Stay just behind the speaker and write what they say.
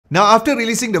Now, after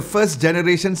releasing the first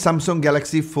generation Samsung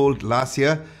Galaxy Fold last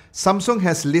year, Samsung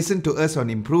has listened to us on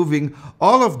improving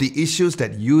all of the issues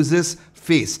that users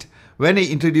faced when they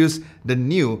introduced the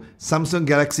new Samsung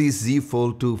Galaxy Z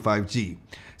Fold2 5G.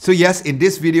 So yes, in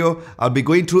this video, I'll be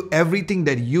going through everything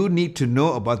that you need to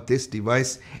know about this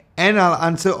device, and I'll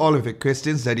answer all of your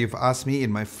questions that you've asked me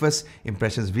in my first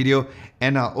impressions video,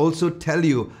 and I'll also tell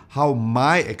you how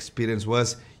my experience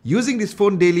was using this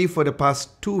phone daily for the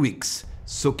past 2 weeks.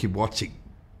 So keep watching.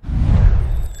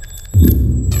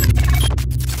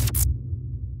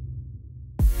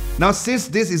 Now, since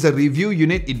this is a review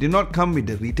unit, it did not come with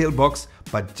the retail box,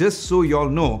 but just so you all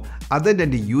know, other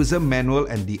than the user manual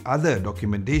and the other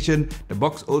documentation, the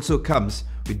box also comes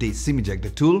with the SIM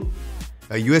ejector tool,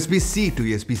 a USB-C to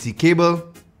USB-C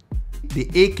cable, the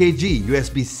AKG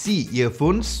USB-C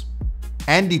earphones,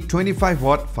 and the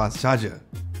 25-watt fast charger.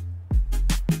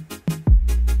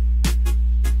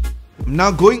 Now,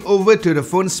 going over to the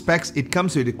phone specs, it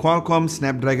comes with the Qualcomm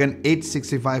Snapdragon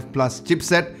 865 Plus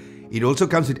chipset. It also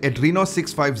comes with Adreno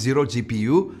 650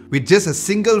 GPU with just a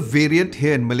single variant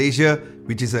here in Malaysia,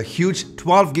 which is a huge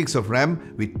 12 gigs of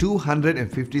RAM with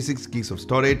 256 gigs of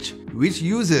storage, which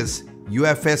uses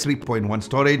UFS 3.1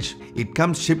 storage. It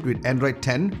comes shipped with Android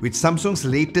 10 with Samsung's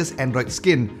latest Android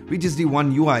skin, which is the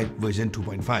One UI version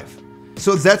 2.5.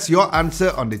 So that's your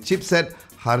answer on the chipset,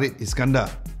 Harid Iskandar.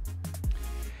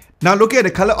 Now, looking at the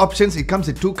color options, it comes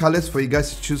in two colors for you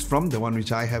guys to choose from. The one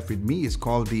which I have with me is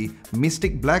called the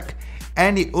Mystic Black,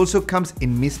 and it also comes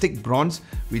in Mystic Bronze,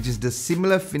 which is the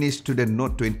similar finish to the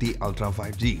Note 20 Ultra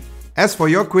 5G. As for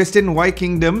your question, why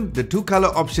Kingdom? The two color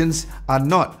options are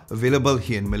not available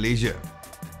here in Malaysia.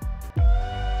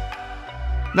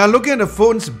 Now, looking at the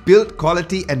phone's build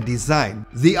quality and design,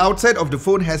 the outside of the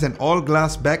phone has an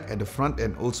all-glass back at the front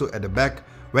and also at the back,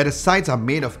 where the sides are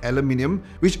made of aluminium,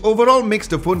 which overall makes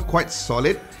the phone quite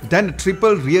solid. Then the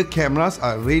triple rear cameras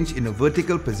are arranged in a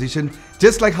vertical position,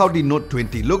 just like how the Note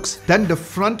 20 looks. Then the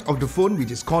front of the phone,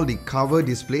 which is called the cover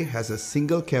display, has a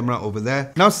single camera over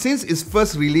there. Now, since its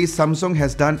first release, Samsung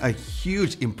has done a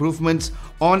huge improvements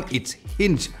on its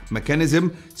hinge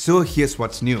mechanism. So here's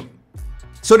what's new.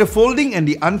 So the folding and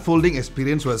the unfolding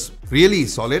experience was really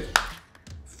solid.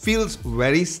 Feels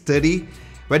very sturdy.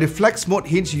 Where the Flex Mode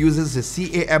hinge uses the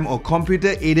CAM or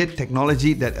computer-aided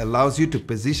technology that allows you to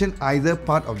position either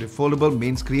part of the foldable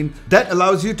main screen. That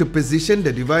allows you to position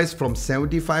the device from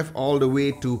 75 all the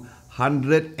way to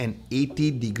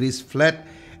 180 degrees flat,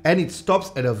 and it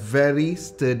stops at a very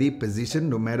sturdy position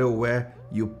no matter where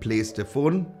you place the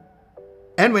phone.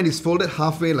 And when it's folded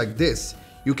halfway like this,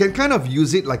 you can kind of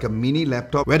use it like a mini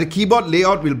laptop, where the keyboard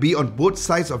layout will be on both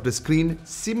sides of the screen,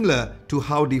 similar to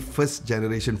how the first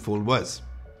generation Fold was.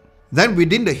 Then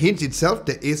within the hinge itself,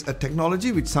 there is a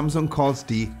technology which Samsung calls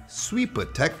the sweeper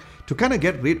tech to kind of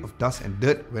get rid of dust and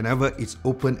dirt whenever it's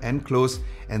open and closed,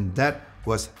 and that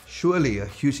was surely a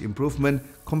huge improvement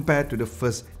compared to the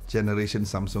first generation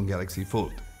Samsung Galaxy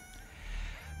Fold.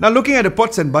 Now, looking at the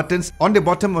ports and buttons, on the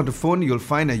bottom of the phone you'll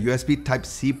find a USB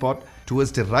Type-C port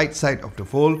towards the right side of the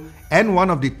fold, and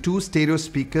one of the two stereo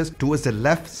speakers towards the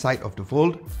left side of the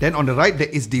fold. Then on the right there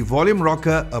is the volume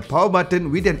rocker, a power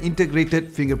button with an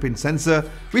integrated fingerprint sensor,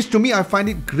 which to me I find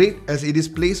it great as it is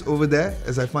placed over there,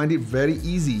 as I find it very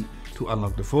easy to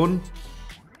unlock the phone.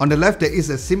 On the left there is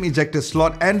a SIM ejector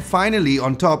slot, and finally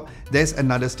on top there's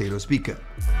another stereo speaker.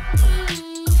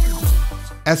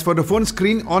 As for the phone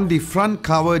screen, on the front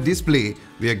cover display,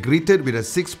 we are greeted with a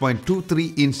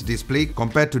 6.23-inch display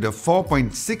compared to the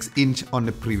 4.6-inch on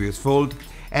the previous Fold.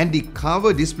 And the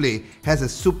cover display has a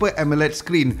Super AMOLED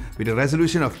screen with a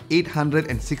resolution of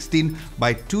 816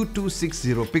 by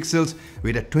 2260 pixels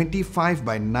with a 25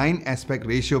 by 9 aspect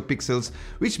ratio pixels,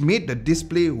 which made the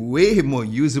display way more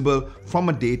usable from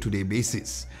a day-to-day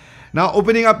basis. Now,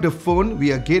 opening up the phone,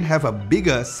 we again have a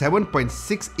bigger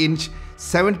 7.6-inch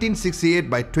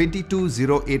 1768 by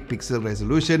 2208 pixel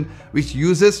resolution, which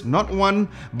uses not one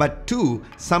but two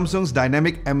Samsung's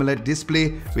dynamic AMOLED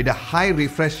display with a high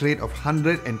refresh rate of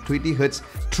 120 Hz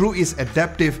through its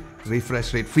adaptive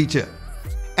refresh rate feature.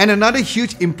 And another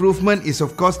huge improvement is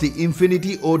of course the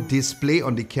Infinity O display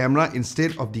on the camera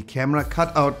instead of the camera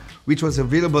cutout, which was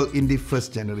available in the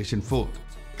first generation Fold.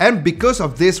 And because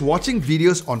of this, watching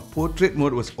videos on portrait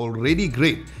mode was already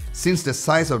great, since the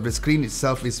size of the screen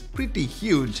itself is pretty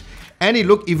huge, and it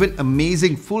looked even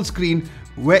amazing full screen,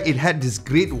 where it had this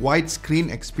great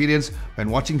widescreen experience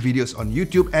when watching videos on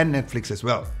YouTube and Netflix as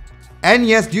well. And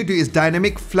yes, due to its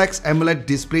dynamic Flex AMOLED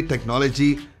display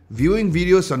technology, viewing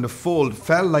videos on the Fold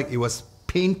felt like it was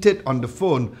painted on the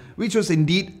phone, which was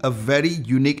indeed a very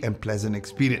unique and pleasant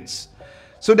experience.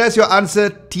 So that's your answer,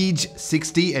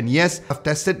 TEJ60. And yes, I've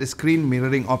tested the screen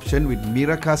mirroring option with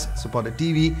Miracast supported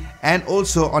TV and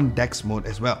also on DeX mode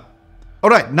as well.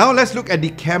 Alright, now let's look at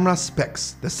the camera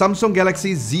specs. The Samsung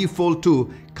Galaxy Z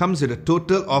Fold2 comes with a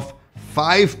total of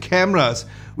 5 cameras,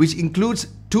 which includes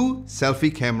 2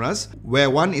 selfie cameras, where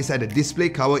one is at the display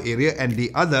cover area and the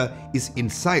other is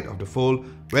inside of the fold,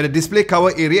 where the display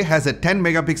cover area has a 10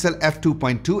 megapixel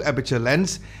f2.2 aperture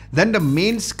lens. Then the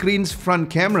main screen's front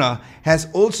camera has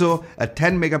also a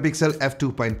 10 megapixel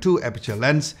f2.2 aperture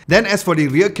lens. Then as for the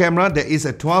rear camera, there is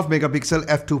a 12 megapixel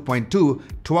f2.2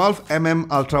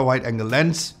 12mm ultra wide angle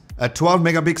lens, a 12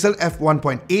 megapixel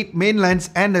f1.8 main lens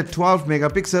and a 12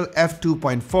 megapixel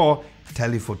f2.4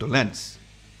 telephoto lens.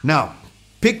 Now,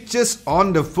 pictures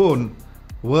on the phone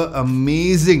were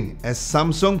amazing, as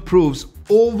Samsung proves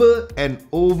over and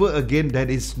over again that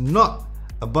it's not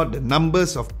about the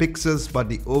numbers of pixels but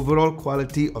the overall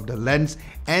quality of the lens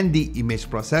and the image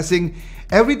processing.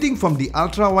 Everything from the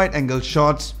ultra wide angle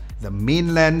shots, the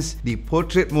main lens, the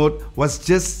portrait mode was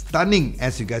just stunning,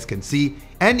 as you guys can see,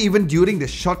 and even during the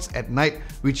shots at night,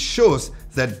 which shows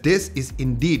that this is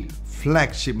indeed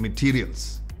flagship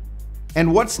materials.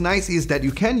 And what's nice is that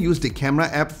you can use the camera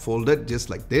app folded just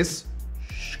like this.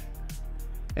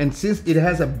 And since it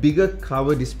has a bigger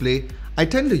cover display, I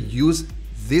tend to use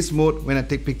this mode when I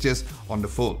take pictures on the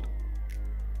fold.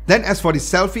 Then as for the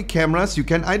selfie cameras, you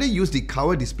can either use the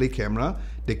cover display camera,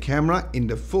 the camera in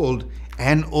the fold,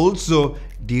 and also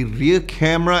the rear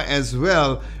camera as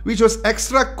well, which was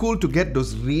extra cool to get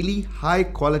those really high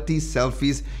quality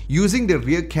selfies using the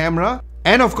rear camera.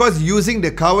 And of course, using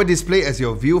the cover display as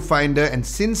your viewfinder, and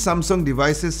since Samsung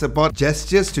devices support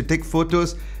gestures to take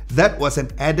photos, that was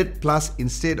an added plus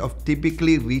instead of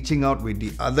typically reaching out with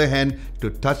the other hand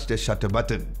to touch the shutter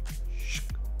button.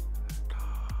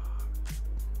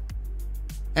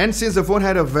 And since the phone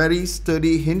had a very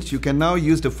sturdy hinge, you can now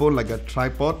use the phone like a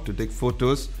tripod to take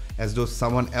photos as though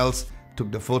someone else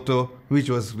took the photo, which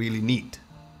was really neat.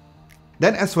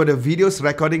 Then as for the video's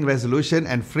recording resolution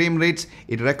and frame rates,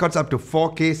 it records up to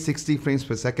 4K 60 frames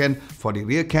per second for the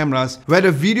rear cameras, where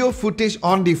the video footage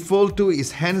on the Fold2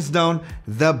 is hands down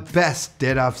the best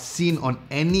that I've seen on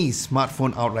any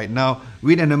smartphone out right now,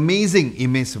 with an amazing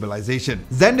image stabilization.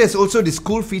 Then there's also this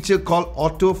cool feature called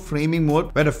auto framing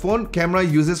mode, where the phone camera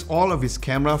uses all of its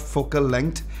camera focal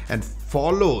length and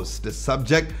follows the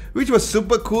subject, which was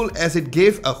super cool as it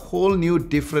gave a whole new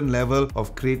different level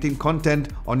of creating content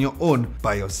on your own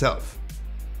by yourself.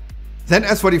 Then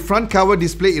as for the front cover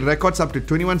display, it records up to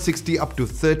 2160 up to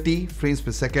 30 frames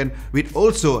per second with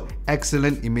also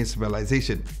excellent image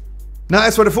stabilization. Now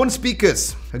as for the phone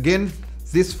speakers, again,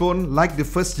 this phone, like the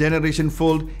first generation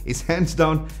Fold, is hands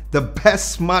down the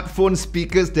best smartphone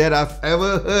speakers that I've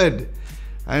ever heard.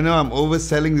 I know I'm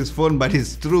overselling this phone, but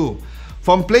it's true.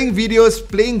 From playing videos,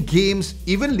 playing games,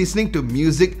 even listening to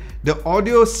music, the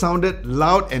audio sounded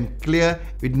loud and clear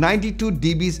with 92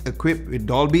 dBs equipped with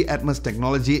Dolby Atmos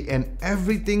technology, and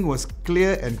everything was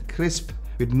clear and crisp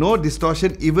with no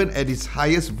distortion even at its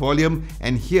highest volume.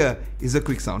 And here is a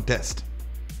quick sound test.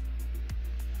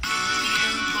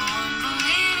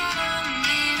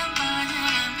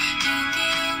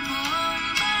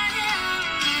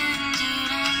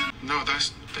 No,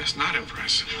 that's not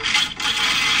impressive.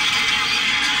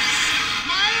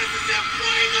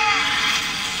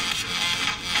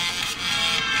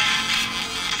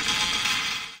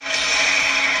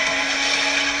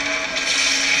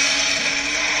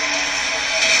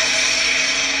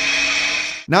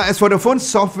 Now as for the phone's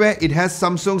software, it has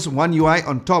Samsung's One UI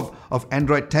on top of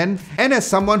Android 10, and as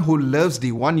someone who loves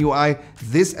the One UI,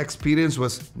 this experience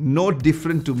was no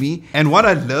different to me. And what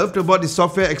I loved about the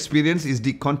software experience is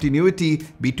the continuity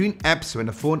between apps when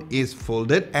the phone is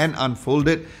folded and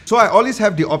unfolded. So I always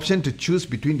have the option to choose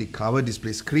between the cover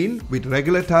display screen with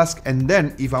regular task, and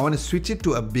then if I want to switch it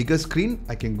to a bigger screen,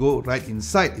 I can go right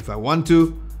inside if I want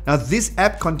to. Now this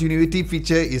app continuity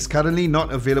feature is currently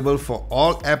not available for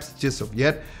all apps just of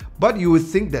yet, but you would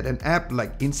think that an app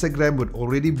like Instagram would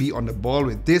already be on the ball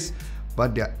with this,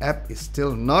 but their app is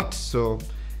still not, so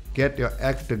get your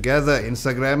act together,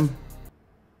 Instagram.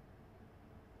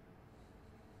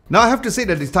 Now I have to say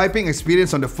that the typing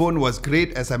experience on the phone was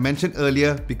great, as I mentioned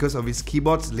earlier, because of its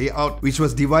keyboard's layout, which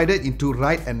was divided into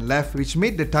right and left, which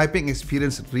made the typing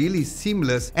experience really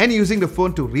seamless. And using the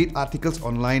phone to read articles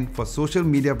online for social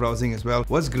media browsing as well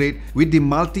was great, with the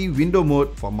multi-window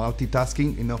mode for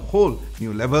multitasking in a whole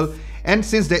new level. And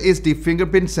since there is the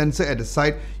fingerprint sensor at the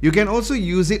side, you can also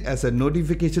use it as a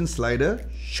notification slider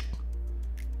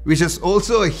which is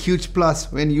also a huge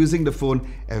plus when using the phone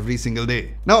every single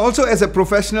day. Now also, as a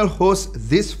professional host,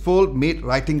 this Fold made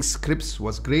writing scripts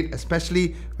was great,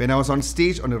 especially when I was on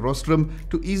stage on the rostrum,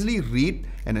 to easily read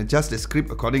and adjust the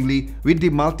script accordingly with the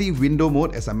multi-window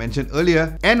mode as I mentioned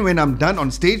earlier. And when I'm done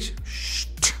on stage,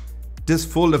 just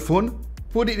fold the phone,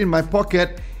 put it in my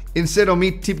pocket instead of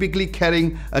me typically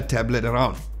carrying a tablet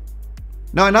around.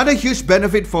 Now another huge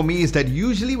benefit for me is that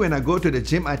usually when I go to the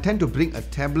gym, I tend to bring a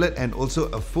tablet and also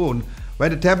a phone, where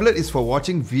the tablet is for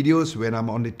watching videos when I'm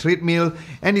on the treadmill,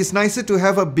 and it's nicer to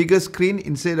have a bigger screen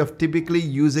instead of typically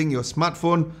using your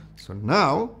smartphone. So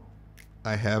now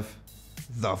I have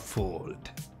the Fold.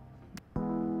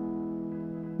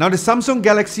 Now the Samsung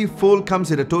Galaxy Fold comes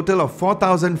with a total of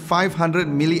 4500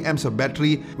 milliamps of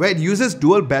battery, where it uses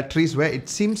dual batteries, where it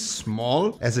seems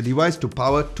small as a device to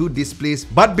power two displays.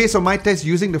 But based on my test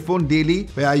using the phone daily,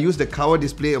 where I use the cover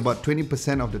display about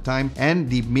 20% of the time and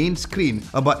the main screen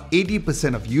about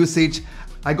 80% of usage,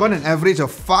 I got an average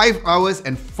of 5 hours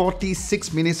and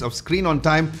 46 minutes of screen on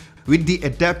time with the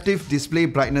adaptive display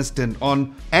brightness turned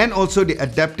on, and also the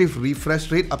adaptive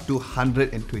refresh rate up to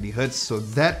 120 Hz. So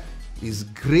that is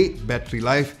great battery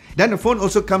life. Then the phone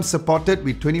also comes supported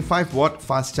with 25-watt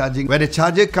fast charging, where the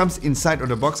charger comes inside of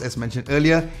the box as mentioned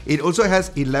earlier. It also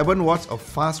has 11 watts of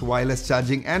fast wireless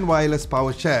charging and wireless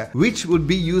power share, which would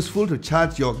be useful to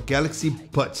charge your Galaxy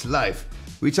Buds Live,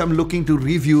 which I'm looking to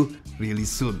review really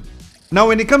soon. Now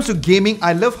when it comes to gaming,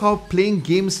 I love how playing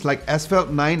games like Asphalt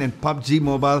 9 and PUBG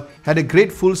Mobile had a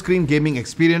great full screen gaming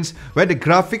experience, where the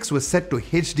graphics were set to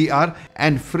HDR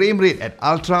and frame rate at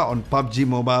Ultra on PUBG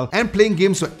Mobile, and playing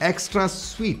games were extra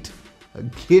sweet,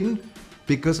 again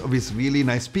because of its really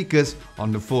nice speakers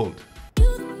on the Fold.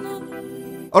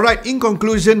 Alright, in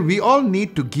conclusion, we all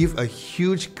need to give a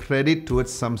huge credit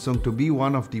towards Samsung to be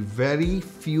one of the very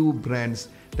few brands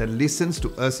that listens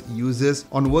to us users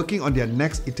on working on their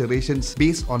next iterations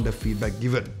based on the feedback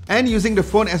given. And using the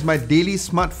phone as my daily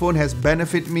smartphone has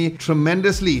benefited me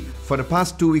tremendously for the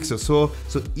past 2 weeks or so.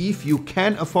 So if you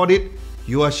can afford it,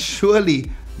 you are surely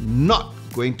not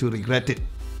going to regret it.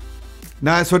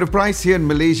 Now as for the price here in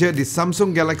Malaysia, the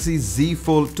Samsung Galaxy Z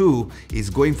Fold2 is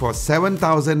going for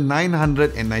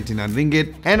 7,999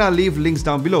 ringgit, and I'll leave links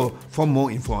down below for more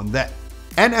info on that.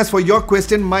 And as for your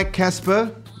question, Mike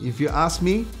Casper, if you ask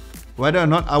me whether or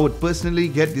not I would personally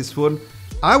get this phone,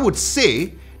 I would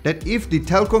say that if the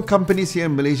telco companies here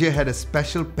in Malaysia had a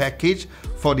special package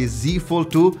for the Z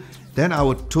Fold2, then I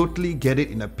would totally get it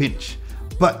in a pinch.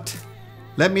 But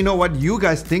let me know what you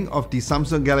guys think of the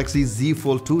Samsung Galaxy Z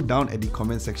Fold2 down at the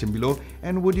comment section below,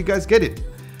 and would you guys get it?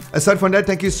 Aside from that,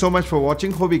 thank you so much for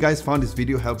watching. Hope you guys found this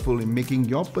video helpful in making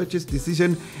your purchase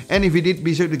decision, and if you did,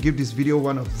 be sure to give this video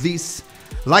one of these.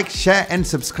 Like, share and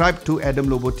subscribe to Adam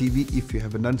Lobo TV if you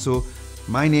haven't done so.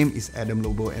 My name is Adam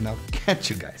Lobo, and I'll catch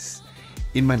you guys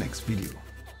in my next video.